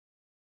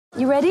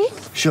You ready?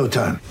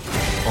 Showtime.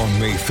 On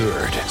May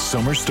 3rd,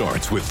 summer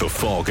starts with The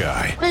Fall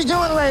Guy. Let's do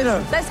it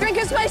later. Let's drink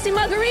a spicy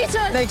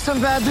margarita. Make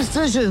some bad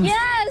decisions.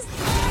 Yes!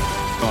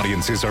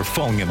 Audiences are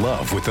falling in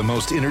love with the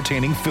most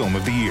entertaining film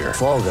of the year.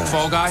 Fall Guy.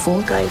 Fall Guy?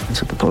 Fall guy.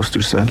 That's what the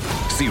poster said.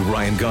 See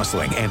Ryan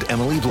Gosling and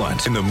Emily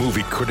Blunt in the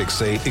movie critics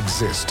say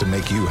exists to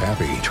make you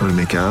happy. Trying to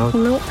make it out?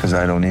 Nope. Because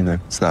I don't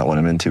either. It's not what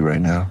I'm into right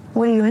now.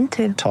 What are you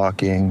into?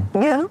 Talking.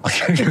 Yeah.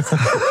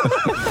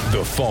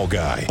 The Fall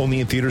Guy.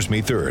 Only in theaters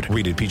May 3rd.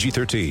 Rated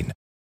PG-13.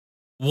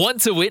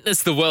 Want to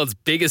witness the world's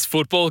biggest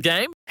football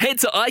game? Head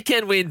to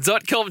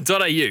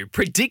iCanWin.com.au,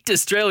 predict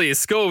Australia's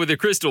score with a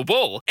crystal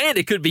ball, and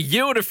it could be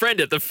you and a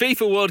friend at the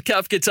FIFA World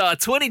Cup Qatar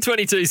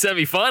 2022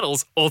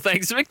 semi-finals, all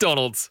thanks to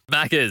McDonald's.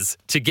 Maccas,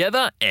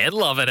 together and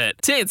loving it.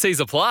 TNCs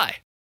apply.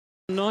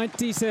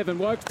 97,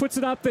 Wokes puts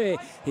it up there.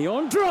 He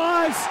on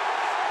drives.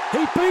 He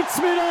beats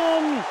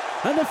Midon.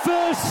 And the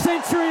first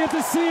century of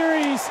the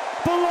series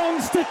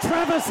belongs to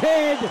Travis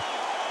Head.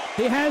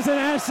 He has an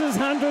Ashes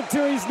 100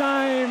 to his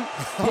name.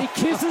 He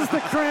kisses the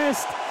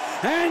crest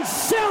and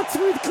shouts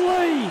with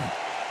glee.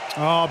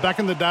 Oh, back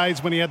in the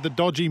days when he had the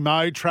dodgy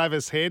mo,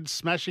 Travis Head,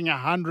 smashing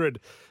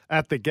 100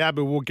 at the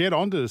Gabba. We'll get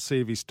on to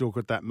see if he's still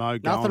got that mo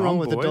going. Nothing wrong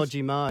with boys. the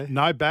dodgy mo.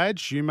 No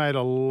badge. You made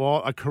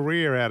a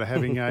career out of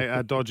having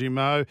a dodgy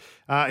mo.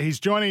 He's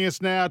joining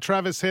us now,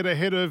 Travis Head,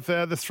 ahead of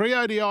the 3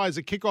 ODIs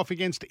that kick off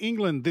against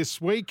England this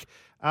week.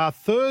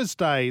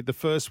 Thursday, the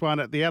first one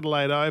at the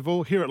Adelaide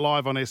Oval. Hear it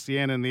live on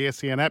SEN and the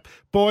SEN app.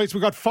 Boys,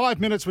 we've got 5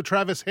 minutes with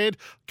Travis Head.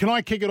 Can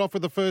I kick it off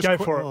with the first? Go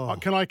for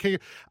it. Can I kick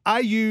it?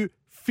 Are you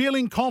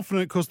feeling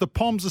confident because the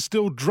Poms are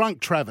still drunk,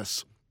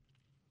 Travis?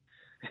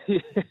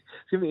 It's going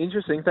to be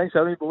interesting. Thanks for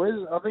having me, boys.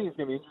 I think it's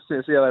going to be interesting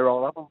to see how they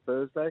roll up on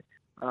Thursday.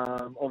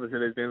 Obviously,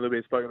 there's been a little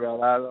bit spoken about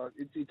that.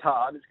 It's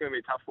hard. It's going to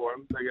be tough for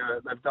them.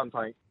 They've done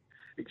something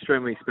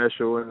extremely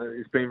special, and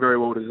it's been very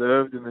well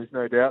deserved, and there's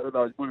no doubt that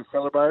they would have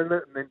celebrated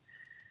it. And then,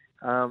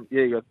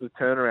 you got the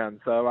turnaround.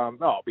 So,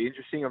 it'll be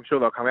interesting. I'm sure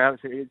they'll come out.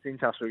 It's an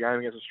international game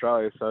against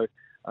Australia, so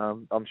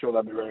I'm sure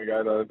they'll be ready to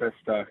go. They're the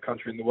best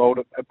country in the world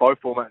at both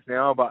formats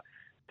now, but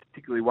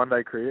particularly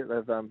one-day cricket,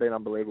 they've been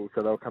unbelievable,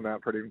 so they'll come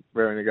out pretty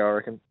raring to go, I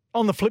reckon.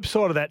 On the flip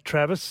side of that,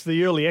 Travis,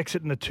 the early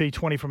exit in the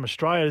T20 from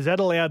Australia, has that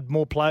allowed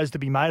more players to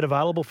be made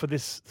available for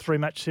this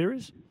 3-match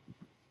series?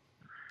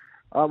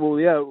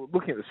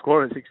 Looking at the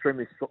squad, it's an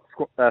extremely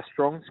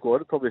strong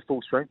squad, probably a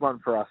full-strength one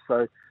for us.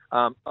 So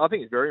I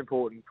think it's very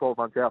important, 12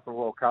 months out from the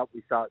World Cup,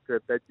 we start to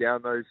bed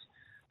down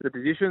the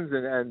positions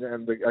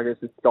and I guess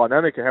the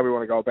dynamic of how we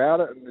want to go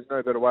about it. And there's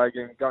no better way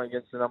of going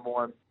against the number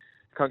one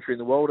country in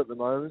the world at the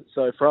moment.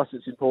 So for us,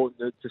 it's important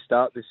to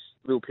start this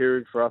little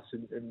period for us,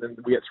 and then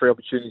we get 3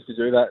 opportunities to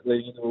do that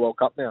leading into the World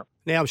Cup now.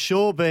 Now, I'm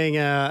sure being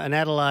an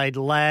Adelaide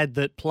lad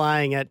that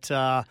playing at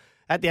the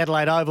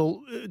Adelaide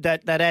Oval,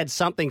 that adds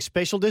something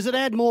special. Does it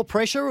add more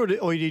pressure, or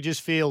do you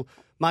just feel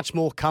much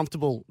more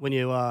comfortable when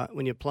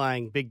you're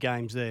playing big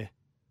games there?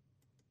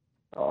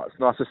 Oh, it's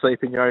nice to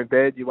sleep in your own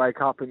bed. You wake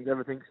up and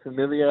everything's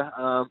familiar.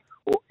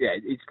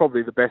 It's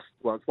probably the best.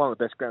 Well, it's one of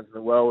the best grounds in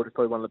the world. It's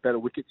probably one of the better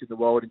wickets in the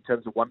world in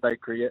terms of one-day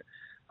cricket.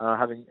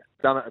 Having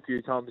done it a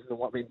few times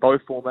in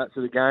both formats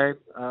of the game,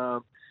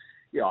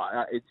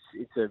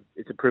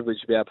 it's a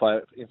privilege to be able to play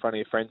it in front of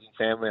your friends and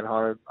family at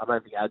home. I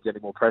don't think it adds any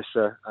more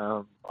pressure.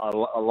 I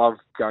love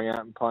going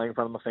out and playing in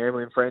front of my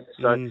family and friends.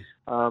 So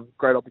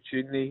great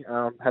opportunity.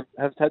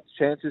 Have had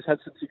chances, had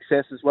some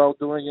success as well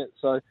doing it.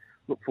 So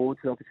look forward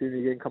to the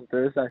opportunity again come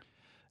Thursday.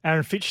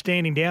 Aaron Fitch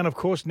standing down, of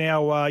course.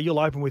 Now you'll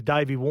open with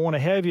Davey Warner.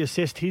 How have you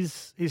assessed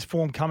his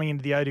form coming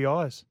into the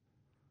ODIs?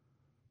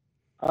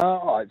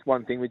 It's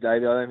one thing with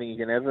Davey. I don't think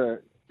you can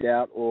ever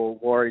doubt or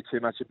worry too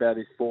much about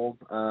his form.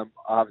 I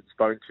haven't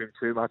spoken to him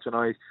too much. I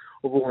know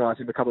we've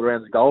organised him a couple of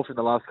rounds of golf in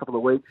the last couple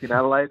of weeks in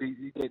Adelaide.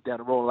 He get down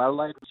to Royal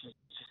Adelaide, which is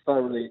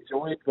thoroughly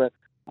enjoyed. But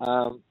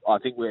I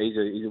think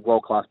he's a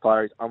world-class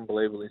player. He's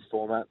unbelievable in his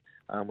format.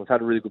 We've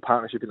had a really good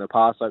partnership in the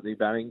past, opening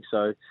batting,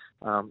 so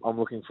I'm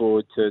looking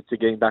forward to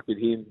getting back with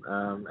him.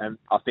 And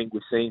I think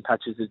we've seen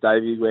patches of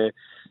Davey where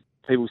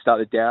people start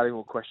to doubt him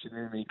or question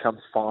him, and he comes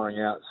firing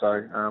out. So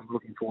I'm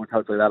looking forward to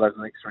hopefully that over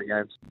the next 3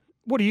 games.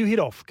 What do you hit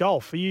off?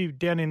 Golf? Are you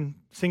down in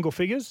single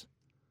figures?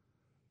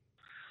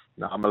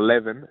 No, I'm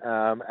 11,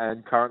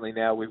 and currently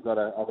now I've got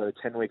a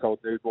 10-week-old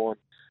newborn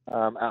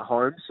at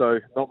home, so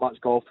not much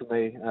golf for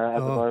me at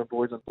the moment,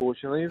 boys,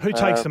 unfortunately. Who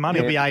takes the money?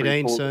 You'll be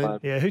 18 soon.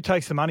 Yeah, who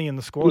takes the money in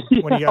the squad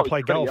when you go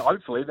play golf?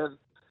 Hopefully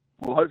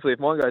if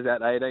mine goes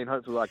out at 18,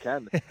 hopefully I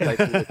can take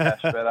all the cash.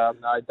 But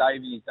no,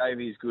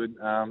 Davey is good.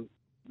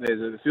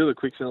 There's a few of the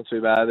quicks are not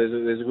too bad.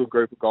 There's a good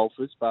group of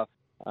golfers, but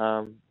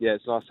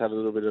it's nice to have a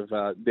little bit of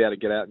be able to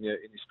get out in your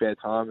spare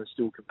time and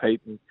still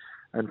compete and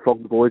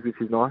flog the boys, which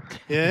is nice.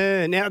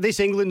 Yeah. Now this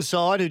England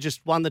side who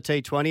just won the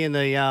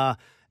T20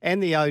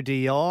 and the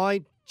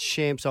ODI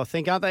champs, I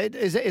think, aren't they?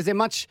 Is there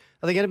much?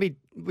 Are they going to be?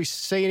 We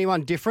see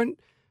anyone different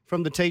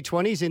from the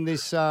T20s in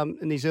this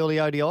in these early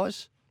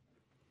ODIs?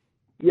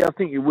 Yeah, I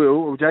think you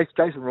will.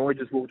 Jason Roy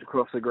just walked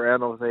across the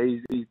ground.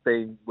 Obviously, he's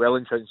been well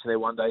entrenched in their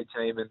one-day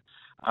team, and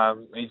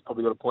He's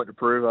probably got a point to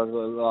prove over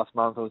the last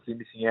month. Obviously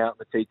missing out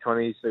in the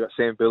T20s. They've got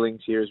Sam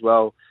Billings here as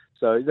well.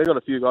 So they've got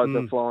a few guys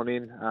that are flying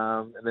in,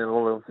 and then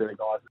all of the guys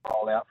that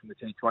roll out from the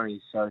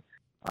T20s. So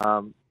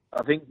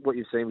I think what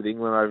you've seen with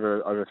England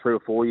over a 3 or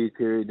 4 year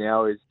period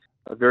now is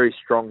a very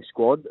strong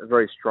squad, a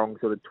very strong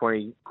sort of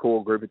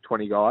core group of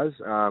 20 guys.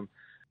 I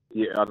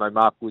know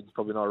Mark Wood's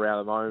probably not around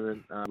at the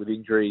moment with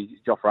injury.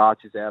 Jofra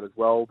Archer's out as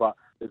well, but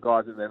the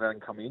guys that they've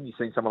had come in, you've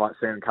seen someone like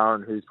Sam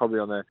Curran, who's probably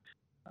on a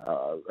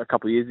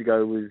couple of years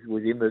ago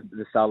was in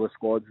the Starless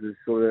squads, was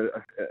sort of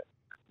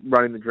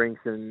running the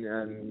drinks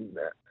and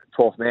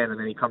 12th man, and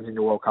then he comes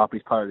into World Cup.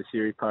 He's part of the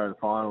series, part of the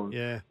final.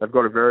 Yeah. They've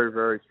got a very,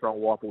 very strong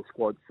white ball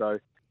squad, so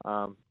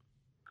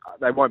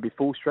they won't be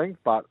full strength,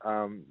 but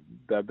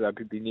they'll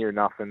be near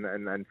enough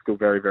and still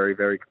very, very,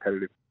 very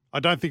competitive. I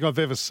don't think I've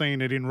ever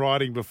seen it in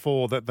writing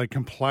before that they're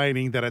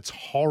complaining that it's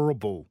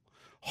horrible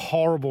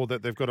that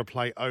they've got to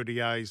play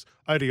ODIs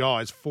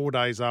 4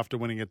 days after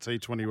winning a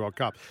T20 World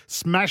Cup.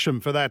 Smash them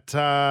for that,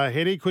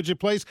 Hetty, could you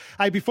please?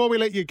 Hey, before we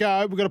let you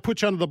go, we've got to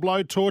put you under the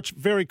blowtorch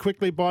very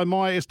quickly. By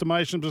my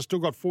estimation, we've still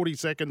got 40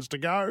 seconds to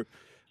go.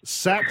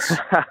 Sats,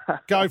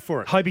 go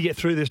for it. Hope you get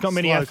through this. Not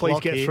many Slow athletes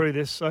clock get here. through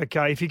this.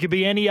 Okay, if you could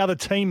be any other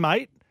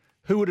teammate,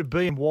 who would it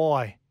be and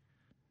why?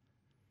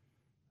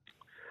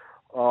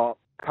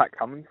 Pat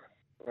Cummins.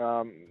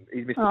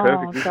 He's Mr.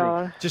 Perfect,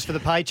 isn't Just for the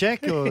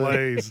paycheck? Or?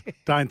 Please,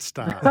 don't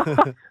start.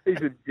 he?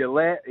 He's with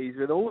Gillette. He's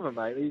with all of them,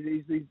 mate.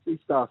 He's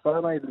star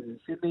photo, mate. He lives in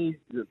Sydney.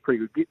 He's a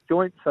pretty good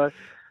joint, so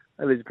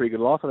he lives a pretty good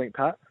life, I think,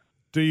 Pat.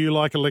 Do you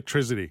like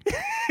electricity?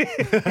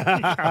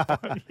 I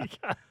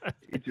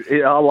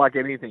like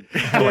anything.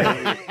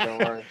 Don't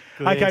worry.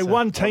 Okay,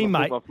 one I'll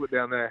teammate. put my foot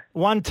down there.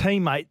 One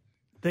teammate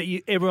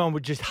that everyone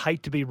would just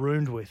hate to be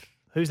roomed with.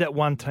 Who's that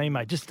one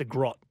teammate? Just the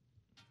grot.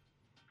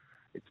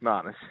 It's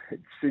Marnus.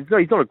 He's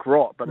not a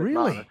grot, but it's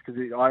Really? Marnus.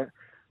 Because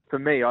for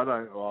me, I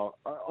don't. Well,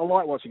 I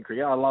like watching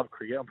cricket. I love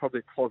cricket. I'm probably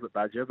a closet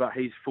badger, but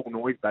he's full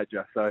noise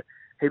badger. So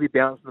he'd be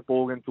bouncing the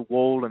ball against the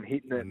wall and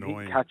hitting it, and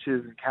hitting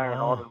catches and carrying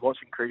on and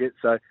watching cricket.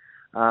 So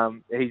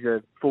he's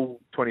a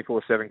full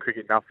 24/7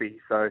 cricket nuffy.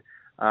 So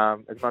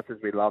as much as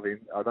we love him,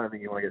 I don't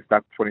think you want to get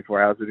stuck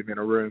 24 hours with him in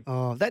a room.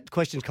 Oh, that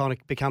question's kind of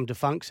become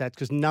defunct, Sats,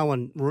 because no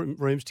one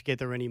rooms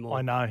together anymore.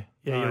 I know.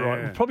 Yeah, you're Oh,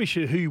 right. yeah. Probably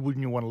should. Who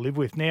wouldn't you want to live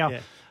with? Now,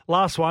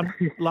 last one,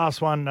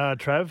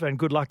 Trav, and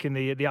good luck in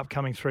the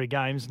upcoming 3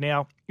 games.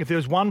 Now, if there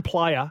was one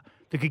player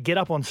that could get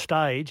up on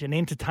stage and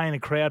entertain a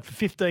crowd for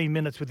 15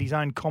 minutes with his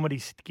own comedy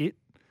skit,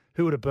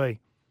 who would it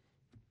be?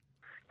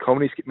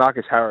 Comedy skit,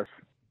 Marcus Harris.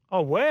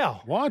 Oh,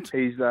 wow. What?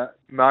 He's straight,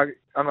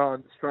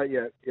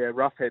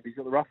 rough head. He's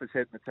got the roughest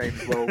head in the team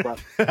as well, but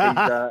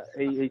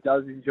he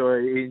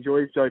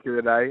enjoys joke of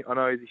the day. I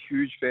know he's a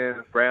huge fan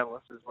of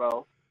Brownless as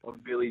well,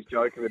 of Billy's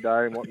joke of the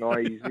day and whatnot.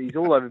 He's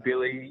all over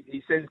Billy.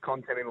 He sends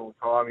content in all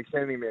the time. He's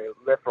sending me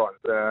left, right.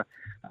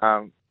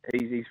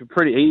 He is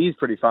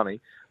pretty funny,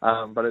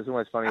 but it's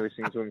almost funny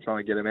listening to him trying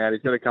to get him out.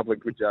 He's got a couple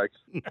of good jokes.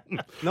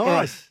 Nice. All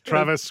right,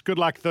 Travis, good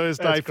luck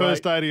Thursday. That's great.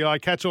 First ODI.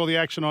 Catch all the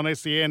action on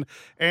SEN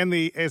and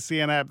the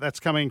SEN app. That's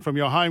coming from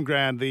your home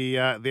ground, the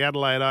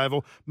Adelaide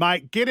Oval.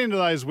 Mate, get into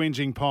those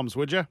whinging Poms,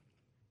 would you?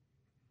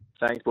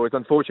 Thanks, boys.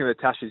 Unfortunately,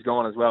 Tash is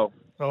gone as well.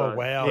 Oh, So,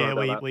 wow.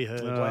 Yeah, we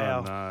heard.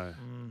 Wow. No.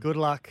 Good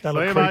luck. Don't See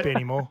look you, creepy mate.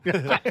 anymore.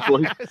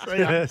 boys,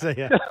 See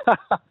ya.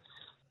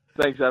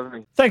 thanks for having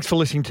me. Thanks for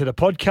listening to the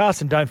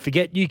podcast. And don't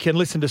forget, you can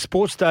listen to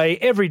Sports Day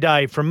every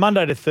day from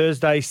Monday to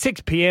Thursday,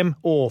 6 p.m.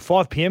 or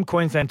 5 p.m.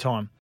 Queensland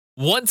time.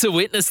 Want to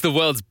witness the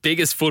world's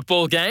biggest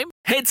football game?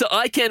 Head to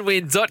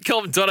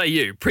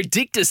iCanWin.com.au,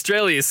 predict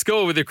Australia's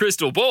score with a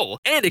crystal ball,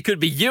 and it could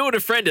be you and a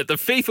friend at the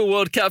FIFA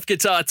World Cup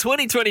Qatar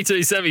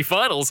 2022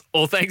 semi-finals,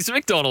 all thanks to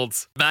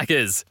McDonald's.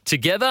 Maccas,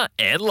 together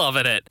and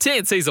loving it.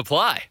 TNCs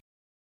apply.